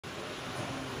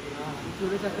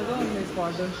చూడే చక్కగా ఉంది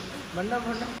స్పాట్. బండ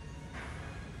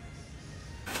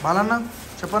బాలన్న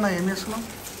చెప్పన్నా ఏం చేస్తున్నావు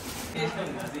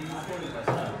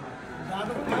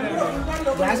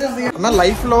అన్న?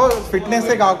 లైఫ్లో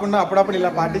ఫిట్నెస్సే కాకుండా అప్పుడప్పుడు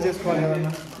ఇలా పార్టీ చేసుకోవాలి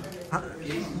కదన్నా.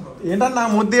 ఏంటన్నా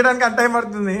ముద్దు తీయడానికి అంత టైం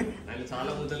పడుతుంది?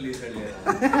 చాలా ముద్దలు తీసాడు.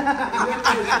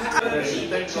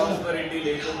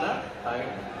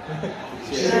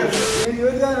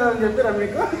 చెప్పారా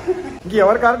మీకు?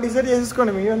 ఇంకెవరి కారు డిసైడ్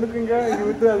చేసేసుకోండి మీ ఎందుకు ఇంకా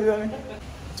యూత్ అది అని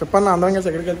చెప్పన్నా. అందరంగా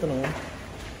ఎక్కడికి వెళ్తున్నాము?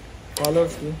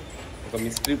 ఫాలోవర్స్కి ఒక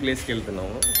మిస్టరీ ప్లేస్కి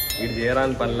వెళ్తున్నాము. వీడు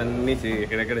చేయరాని పనులన్నీ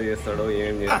ఎక్కడెక్కడ చేస్తాడో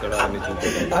ఏం చేస్తాడో అన్ని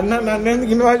చూస్తాడు. అన్న నన్ను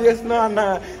ఎందుకు ఇన్వాల్వ్ చేస్తున్నావు అన్న?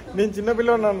 నేను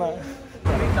చిన్నపిల్లలు అన్న.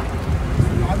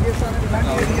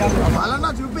 వాళ్ళన్నా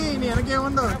చూపి నీ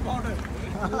వెనకేముందో.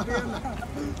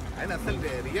 ఆయన అసలు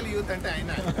రియల్ యూత్ అంటే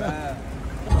ఆయన.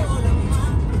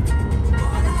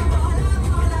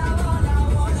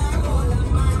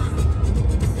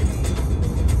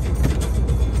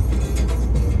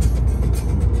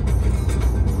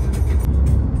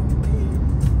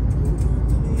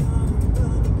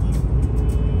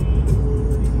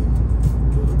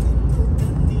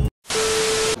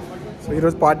 సో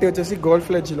ఈరోజు పార్టీ వచ్చేసి గోల్ఫ్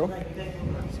ఎడ్జ్లో.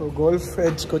 సో గోల్ఫ్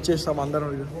ఎడ్జ్కి వచ్చేసాం అందరం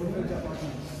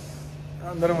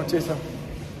వచ్చేసాం.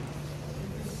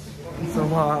 సో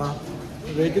మా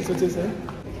వెహికల్స్ వచ్చేసాయి.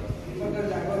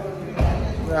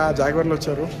 జాగ్వర్లు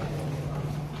వచ్చారు.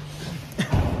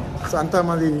 సో అంతా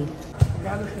మాది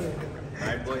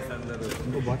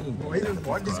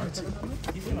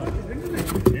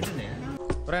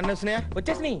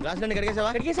వచ్చేసినాయి. గ్లాసులన్నీ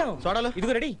కడిగేసావా? సోడాలు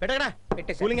ఇదిగో రెడీ. పెట్టగరా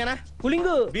కూలింగ్ ఏనా? కూలింగ్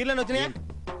బీర్లను వచ్చినాయా?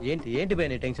 ఏంటి భయ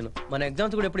టెన్షన్? మన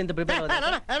ఎగ్జామ్స్ కూడా ఎప్పుడు ఇంత ప్రిపేర్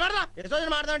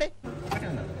మాట్లాడండి.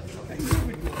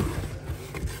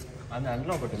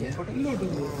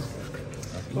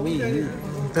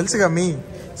 తెలుసుగా మీ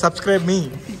సబ్స్క్రైబ్ మీ.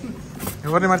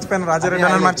 ఎవరిని మర్చిపోయాను? రాజారెడ్డి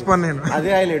అని మర్చిపోను నేను.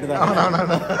 అదే హైలైట్.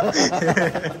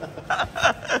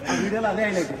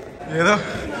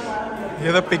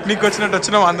 ఏదో పిక్నిక్ వచ్చినట్టు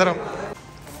వచ్చినాం అందరం.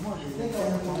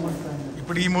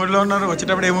 ఇప్పుడు ఈ మూడ్లో ఉన్నారు,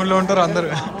 వచ్చేటప్పుడు ఏ మూడ్లో ఉంటారు అందరు.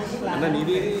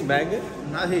 బ్యాగ్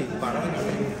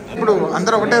ఇప్పుడు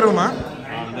అందరు ఒకటే రూమా?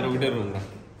 అందరూ ఒకటే రూమ్.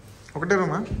 ఒకటే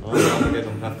రూమా?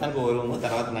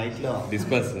 తర్వాత నైట్ లో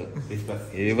డిస్పర్స్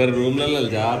ఎవరి రూమ్లలో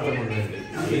జాగ్రత్తగా ఉండండి.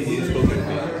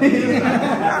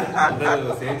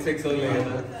 సేమ్ సెక్స్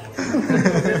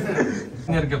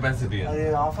కెపాసిటీ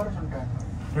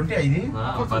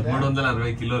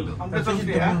 1360 కిలోలు.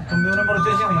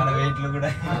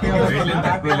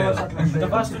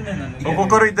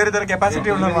 ఒక్కొక్కరు ఇద్దరు కెపాసిటీ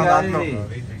ఉన్నారు మా దాంట్లో.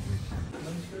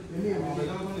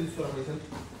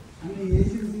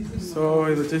 సో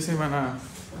ఇది వచ్చేసి మన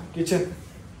కిచెన్.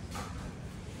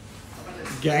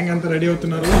 గ్యాంగ్ అంతా రెడీ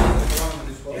అవుతున్నారు.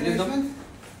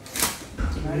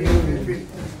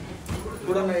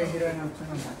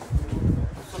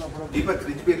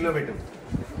 ఫ్రిడ్జ్ పేరులో పెట్టు.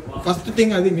 ఫస్ట్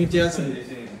థింగ్ అది మీరు చేయాల్సింది.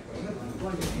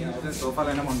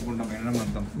 సోఫాలైనా అనుకుంటాం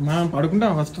మొత్తం మనం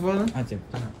పడుకుంటాం ఫస్ట్ ఆఫ్ ఆల్.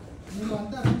 చెప్తాను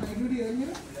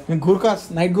గూర్ఖాస్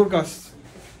నైట్ గూర్ఖాస్.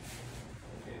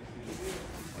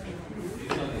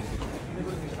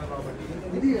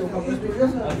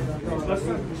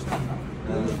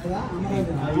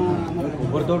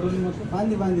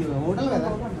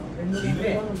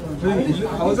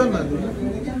 హౌస్ అన్నది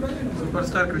సూపర్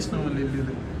స్టార్ కృష్ణ వాళ్ళు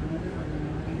ఇల్లు.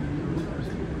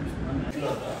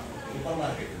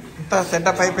 ఇంత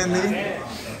సెటప్ అయిపోయింది.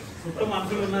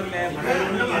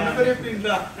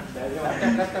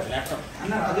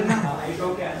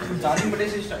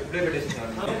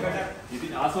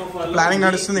 ప్లానింగ్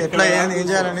నడుస్తుంది ఎట్లా ఏం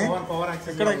చేయాలని.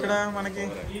 ఇక్కడ మనకి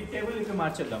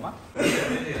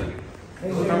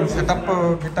సెటప్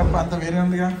గిటప్ అంతా వేరే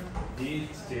ఉందిగా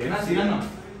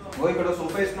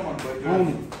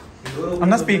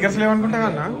అన్న. స్పీకర్స్ లేవనుకుంటా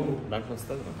అన్న.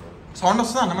 సౌండ్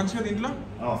వస్తుందా అన్న మంచిగా దీంట్లో?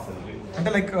 అంటే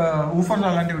లైక్ ఊఫర్లు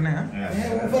అలాంటివి ఉన్నాయా?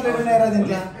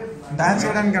 డాన్స్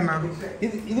చేయడానికి అన్నా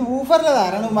ఇది ఊఫర్ కదా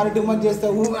నువ్వు మరి టూ మచ్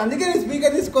చేస్తావు. అందుకే నేను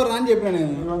స్పీకర్ తీసుకోరా అని చెప్పాను.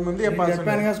 నేను ముందు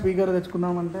చెప్పాను స్పీకర్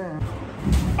తెచ్చుకుందామంటే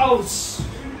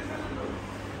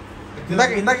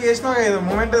ఇందాక చేసినావు కదా, ఏదో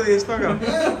మూమెంట్ చేసినావు కదా.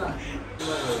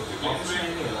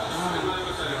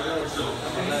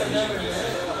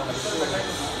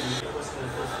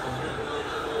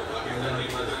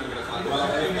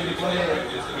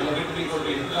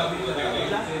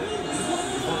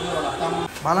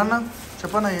 బాలన్న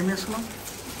చెప్పన్నా ఏం చేస్తున్నావు?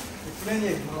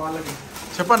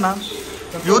 చెప్పన్నా.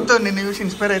 యూత్ నిన్ను చూసి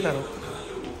ఇన్స్పైర్ అవుతారు.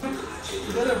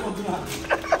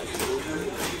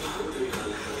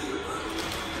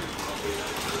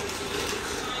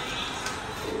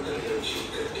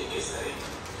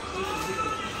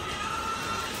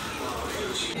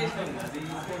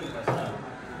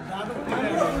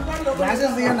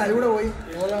 గ్లాసెస్ తీయండి అది కూడా పోయి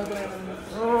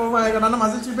నన్ను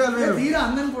మజిల్ చూపించాలి మీరు తీరా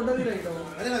అందరం ఫోటో తీరా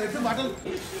బాటలు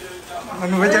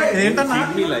ఏంటన్నా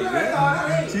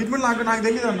చీట్ మీల్ నాకు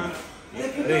తెలియదు అన్న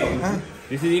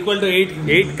This is equal to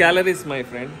 8 calories, my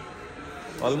friend.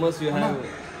 Almost you have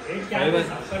 8 calories.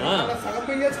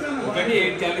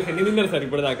 ఎన్ని తిన్నారు సార్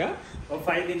ఇప్పుడు దాకా?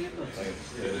 5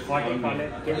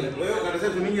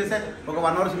 స్విమ్మింగ్ చేస్తే ఒక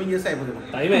 1 అవర్ స్విమ్మింగ్ చేస్తే అయిపోతుంది.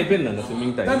 టైం అయిపోయింది అన్న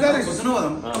స్విమ్మింగ్ టైం.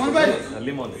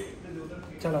 Early morning.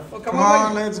 చలో కమ్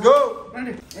ఆన్ లెట్స్ గో.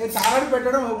 ఏ చావడి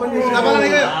పెట్టడం ఓపెన్ చేసి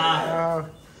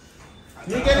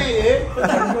నీకేనే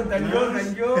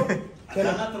థాంక్ యూ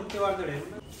చాలా తృప్తి వాడుతాడు.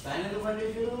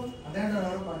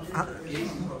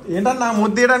 ఏంటన్నా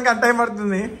ముద్దు తీయడానికి అంత టైం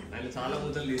పడుతుంది. చాలా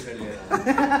ముద్దలు తీసాడు.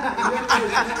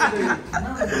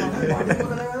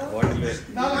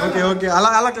 ఓకే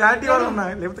అలా క్లారిటీ కూడా ఉన్నా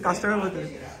లేకపోతే కష్టమే పోతుంది.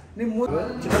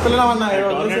 చిన్నపిల్లలు అన్నా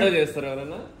చేస్తారు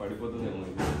ఎవరన్నా పడిపోతుందేమో.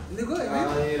 ఎందుకు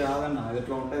రాదన్న అది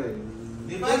ఎట్లా ఉంటుంది.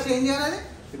 ఏం చేయాలి?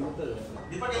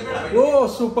 ఓ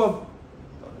సూపర్.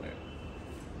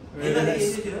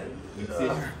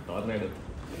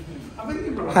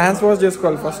 హ్యాండ్స్ వాష్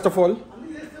చేసుకోవాలి ఫస్ట్ ఆఫ్ ఆల్.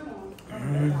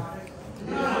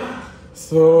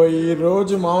 సో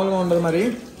ఈరోజు మామూలుగా ఉండదు మరి.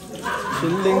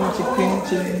 చిల్లింగ్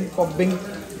పబ్బింగ్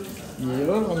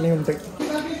ఏదో అన్నీ ఉంటాయి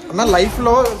అన్న.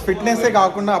 లైఫ్లో ఫిట్నెస్సే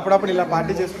కాకుండా అప్పుడప్పుడు ఇలా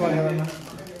పార్టీ చేసుకోవాలి కదన్నా.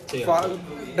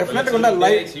 డెఫినెట్గా ఉండాలి.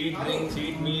 లైఫ్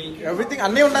ఎవ్రీథింగ్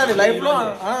అన్నీ ఉండాలి లైఫ్లో.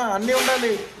 అన్నీ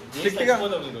ఉండాలి.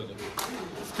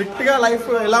 స్ట్రిక్ట్గా లైఫ్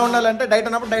ఎలా ఉండాలంటే డైట్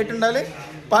అన్నప్పుడు డైట్ ఉండాలి,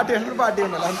 పార్టీ అన్నప్పుడు పార్టీ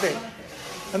ఉండాలి.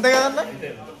 అంతే కదన్నా.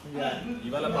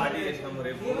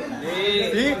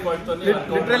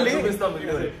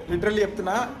 లిటరల్లీ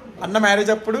చెప్తున్నా అన్న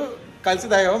మ్యారేజ్ అప్పుడు కలిసి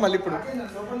తాగావు మళ్ళీ ఇప్పుడు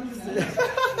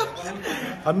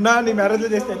అన్న నీ మ్యారేజ్ లో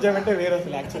చేసిన ఎంజాయ్మెంట్ వేరే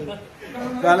అసలు. యాక్చువల్లీ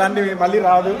అలాంటివి మళ్ళీ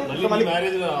రాదు.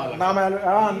 నా మ్యారేజ్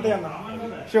అంతే అన్న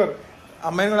షూర్.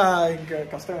 అమ్మాయిని కూడా ఇంకా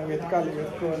కష్టం వెతుకోవాలి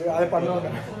అదే పనిలో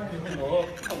ఉండాలి.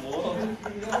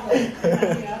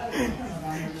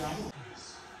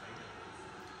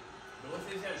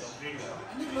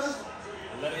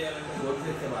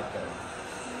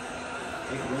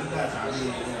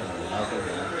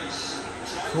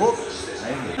 సో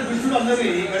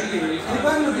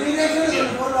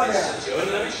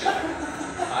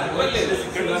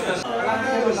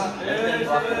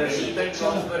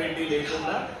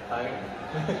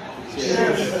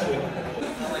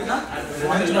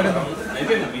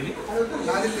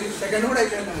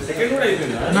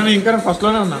నన్ను ఇంకా ఫస్ట్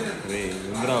లోనే ఉన్నా.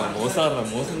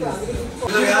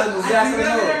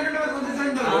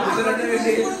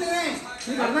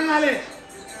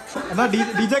 అన్నా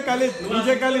డీజే కాలేజ్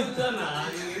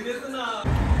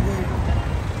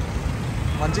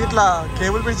మంచిగా ఇట్లా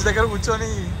కేబుల్ బ్రిడ్జ్ దగ్గర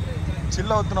కూర్చొని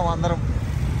చిల్ అవుతున్నాం అందరం.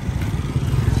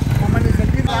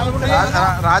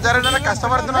 రాజారెడ్డి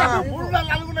కష్టపడుతున్నాను.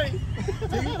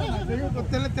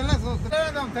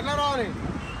 తెల్ల రావాలి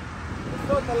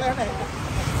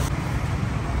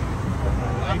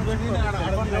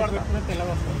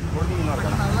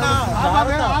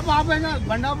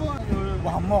బండాపు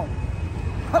అమ్మో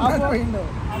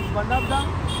బండాపుదా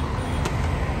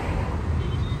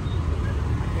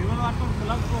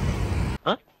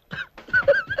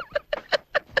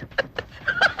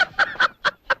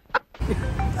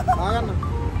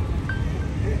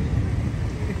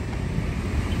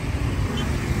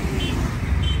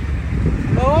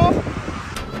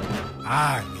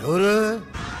ఎవరు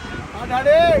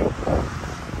డాడీ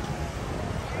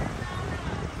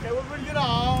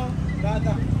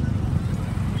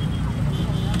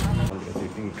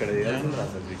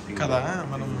కదా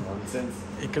మనం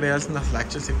ఇక్కడ వేయాల్సింది అసలు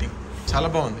యాక్చువల్ సిట్టింగ్ చాలా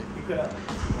బాగుంది.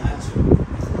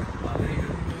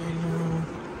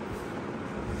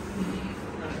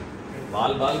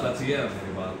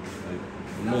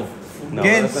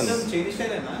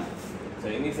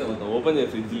 చైనీస్ ఓపెన్ చేయ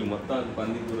ఫ్రిడ్జ్ మొత్తం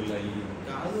పందికూరలు అయ్యి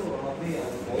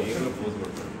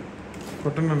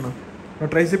కొట్టండి అన్న.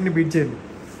 ట్రైసెప్ని బీట్ చేయండి.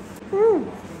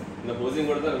 ఇలా పోజింగ్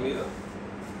కొడతారా మీరు?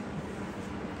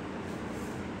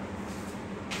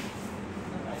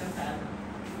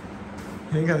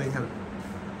 ఏం కాదు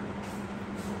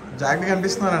జాగ్రత్త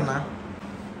కనిపిస్తున్నారన్న.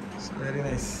 Very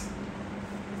nice.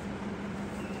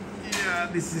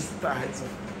 This is the heights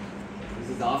of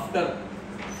this is after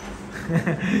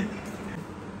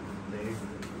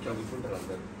చదువుకుంటారు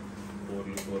అందరు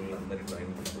కోర్లు అందరు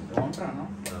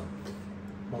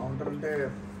బాగుంటారంటే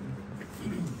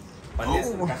పని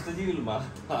చేస్తారు కష్టజీవులు మా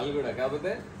వాళ్ళు కూడా.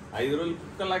 కాకపోతే 5 రోజులు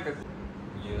కుక్కలాగా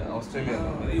ఆస్ట్రేలియా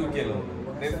యూకేలో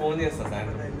నేను ఫోన్ చేస్తాను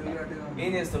సాయంత్రం.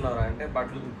 ఏం చేస్తున్నారా అంటే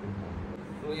బట్టలు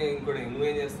దుక్కుంటున్నాను.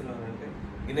 నువ్వేం చేస్తున్నావు అంటే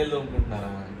గిన్నెలు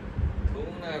తోముకుంటున్నారా?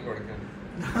 కొడక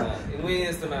నువ్వేం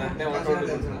చేస్తున్నావు అంటే వంట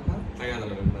వండుకుంటున్నా. అట్లా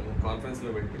కాదు కాన్ఫరెన్స్ లో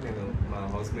పెట్టి నేను మా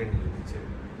హౌస్ మేట్ చూపించాను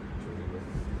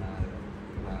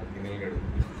నా గిన్నెలు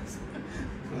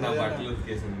నా బట్టలు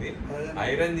ఉతికేసింది,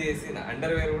 ఐరన్ చేసి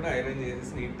అండర్ వేర్ కూడా ఐరన్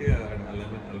చేసి నీట్గా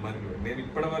అల్మారికి. నేను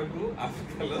ఇప్పటి వరకు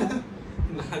ఆఫ్రికాలో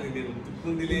నాది నేను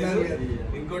ఉతుక్కుంది లేదు,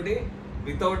 ఇంకోటి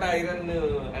వితౌట్ ఐరన్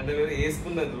అండర్ వేర్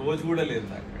వేసుకున్నది రోజు కూడా లేదు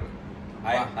అక్కడ.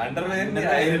 అండర్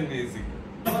వేర్ ఐరన్ చేసి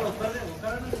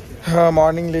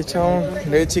మార్నింగ్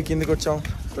లేచి కిందికి వచ్చాం,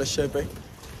 ఫ్రెష్ అయిపోయి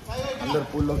అందరు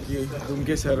పూల్లోకి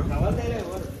దుంకేశారు.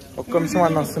 ఒక్క నిమిషం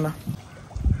అన్న వస్తున్నా.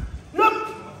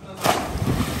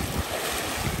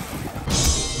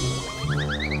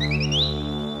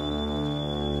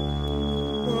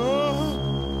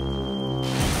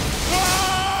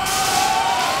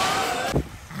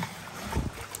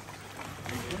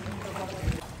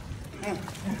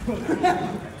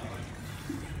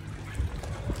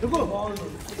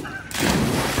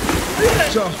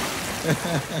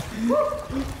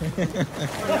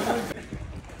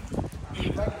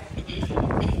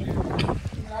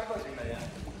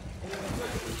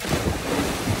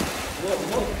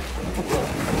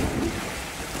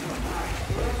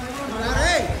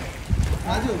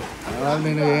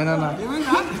 నేను ఏనన్నా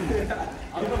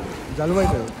జలుబు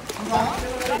అవుతుంది.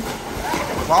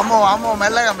 వామ్మో వామ్మో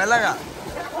మెల్లగా మెల్లగా.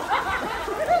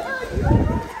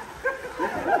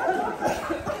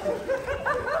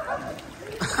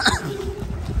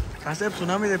 కాసేపు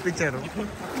సునామీ తెప్పించారు.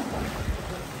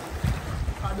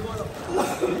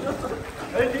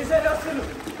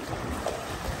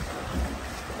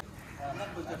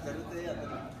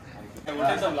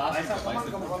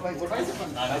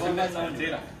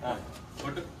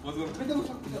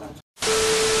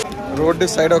 రోడ్డు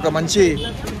సైడ్ ఒక మంచి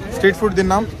స్ట్రీట్ ఫుడ్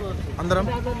తిన్నాం అందరం.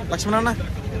 లక్ష్మణ్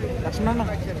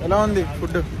ఎలా ఉంది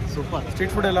ఫుడ్? సూపర్.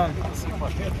 స్ట్రీట్ ఫుడ్ ఎలా ఉంది?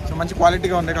 సూపర్. సో మంచి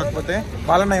క్వాలిటీగా ఉంది. కాకపోతే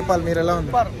బాలన్న చెప్పాలి, మీరు ఎలా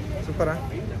ఉంది? సూపరా?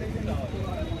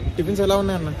 టిఫిన్స్ ఎలా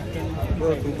ఉన్నాయి అన్న?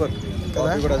 సూపర్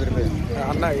కదా కూడా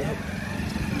అన్న,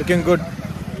 లుకింగ్ గుడ్.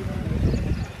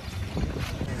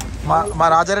 మా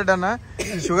రాజారెడ్డి అన్న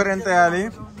షుగర్ ఎంత వేయాలి,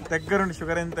 దగ్గరుండి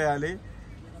షుగర్ ఎంత వేయాలి,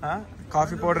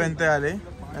 కాఫీ పౌడర్ ఎంత వేయాలి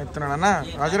చెప్తున్నాడు అన్న.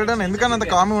 రాజారెడ్డి అన్న ఎందుకన్నా అంత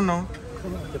కామీ ఉన్నావు?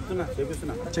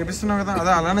 చేపిస్తున్నావు కదా,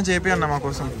 అదే అలానే చేపి అన్న మా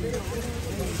కోసం.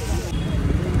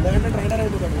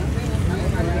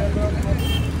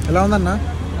 ఎలా ఉందన్న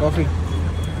కాఫీ?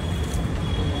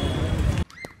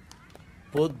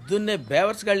 పొద్దున్నే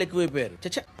బేవర్స్ గాళ్ళు ఎక్కువైపోయారు.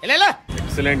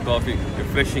 Excellent coffee,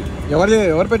 refreshing.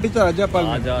 ఎవరు పెట్టించారు?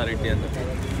 రాజారెడ్డి అన్న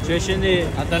చేసింది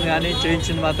అతను కానీ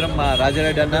చేయించింది మాత్రం మా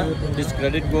రాజారెడ్డి అన్న. This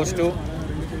credit goes to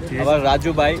our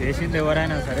Raju bye. చేసింది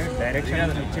ఎవరైనా సరే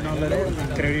డైరెక్షన్ ఇచ్చిన వాళ్ళే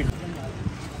క్రెడిట్.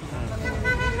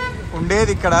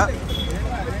 ఉండేది ఇక్కడ,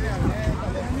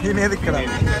 తినేది ఇక్కడ.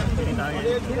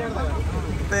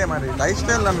 అంతే మరి లైఫ్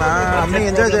స్టైల్ అన్న, అన్ని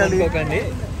ఎంజాయ్ చేయాలి.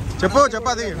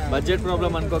 చెప్పది బడ్జెట్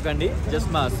ప్రాబ్లం అనుకోకండి, జస్ట్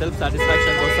మా సెల్ఫ్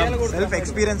సాటిస్ఫాక్షన్ కోసం, సెల్ఫ్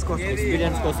ఎక్స్పీరియన్స్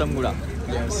కోసం కూడా.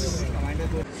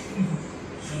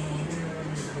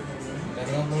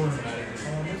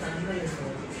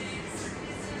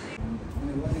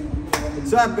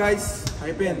 సో గైస్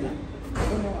అయిపోయింది,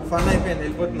 ఫన్ అయిపోయింది,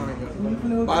 వెళ్ళిపోతున్నాం. ఇంకా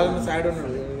బాలన్న సైడ్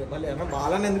ఉన్నాడు. మళ్ళీ అన్న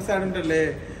బాలన్న ఎందుకు సైడ్ ఉంటాడులే,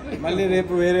 మళ్ళీ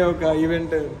రేపు వేరే ఒక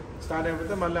ఈవెంట్ స్టార్ట్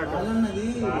అయిపోతే మళ్ళీ అక్కడ.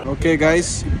 ఓకే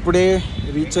గైస్, ఇప్పుడే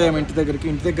రీచ్ అయ్యాము ఇంటి దగ్గరికి.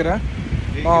 ఇంటి దగ్గర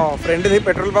మా ఫ్రెండ్ది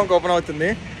పెట్రోల్ బంక్ ఓపెన్ అవుతుంది,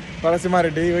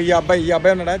 నరసింహారెడ్డి. ఈ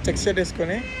అబ్బాయి ఉన్నాడా చెక్ షర్ట్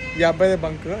వేసుకొని? ఈ అబ్బాయి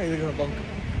బంక్, ఇది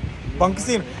బంక్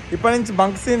సీన్. ఇప్పటి నుంచి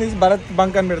బంక్ సీన్ భరత్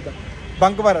బంక్ అని పెడతా.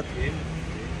 బంక్ భరత్.